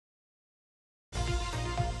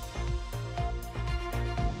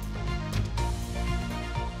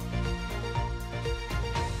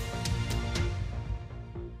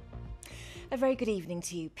A very good evening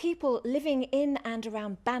to you. People living in and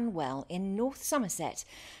around Banwell in North Somerset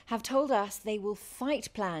have told us they will fight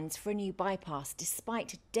plans for a new bypass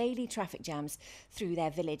despite daily traffic jams through their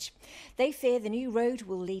village. They fear the new road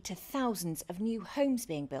will lead to thousands of new homes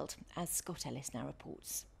being built, as Scott Ellis now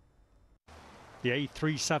reports. The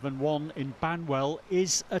A371 in Banwell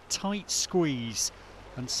is a tight squeeze,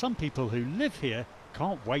 and some people who live here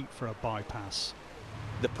can't wait for a bypass.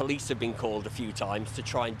 The police have been called a few times to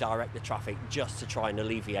try and direct the traffic, just to try and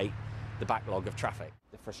alleviate the backlog of traffic.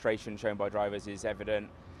 The frustration shown by drivers is evident.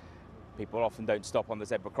 People often don't stop on the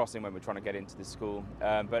zebra crossing when we're trying to get into the school,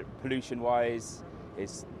 but pollution-wise,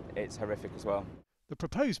 it's horrific as well. The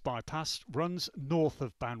proposed bypass runs north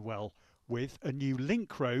of Banwell, with a new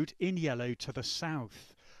link road in yellow to the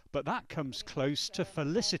south. But that comes close to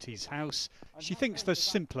Felicity's house. She thinks there's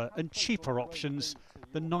simpler and cheaper options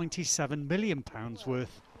than £97 million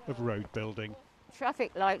worth of road building.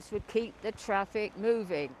 Traffic lights would keep the traffic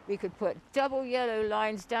moving. We could put double yellow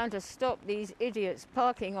lines down to stop these idiots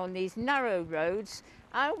parking on these narrow roads,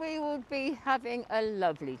 and we would be having a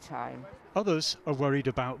lovely time. Others are worried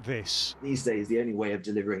about this. These days, the only way of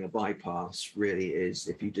delivering a bypass really is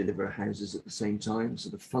if you deliver houses at the same time. So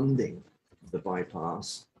the funding of the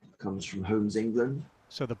bypass comes from Homes England.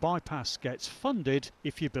 So the bypass gets funded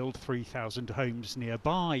if you build 3,000 homes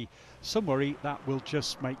nearby. Some worry that will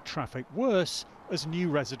just make traffic worse as new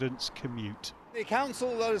residents commute. The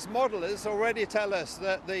council, those modellers, already tell us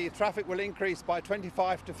that the traffic will increase by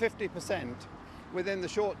 25 to 50% within the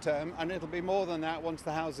short term, and it'll be more than that once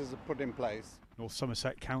the houses are put in place. North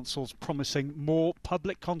Somerset Council's promising more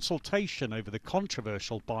public consultation over the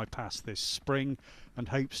controversial bypass this spring and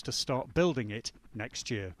hopes to start building it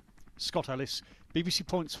next year. Scott Ellis, BBC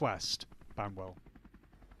Points West, Banwell.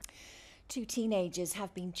 2 teenagers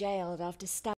have been jailed after stabbing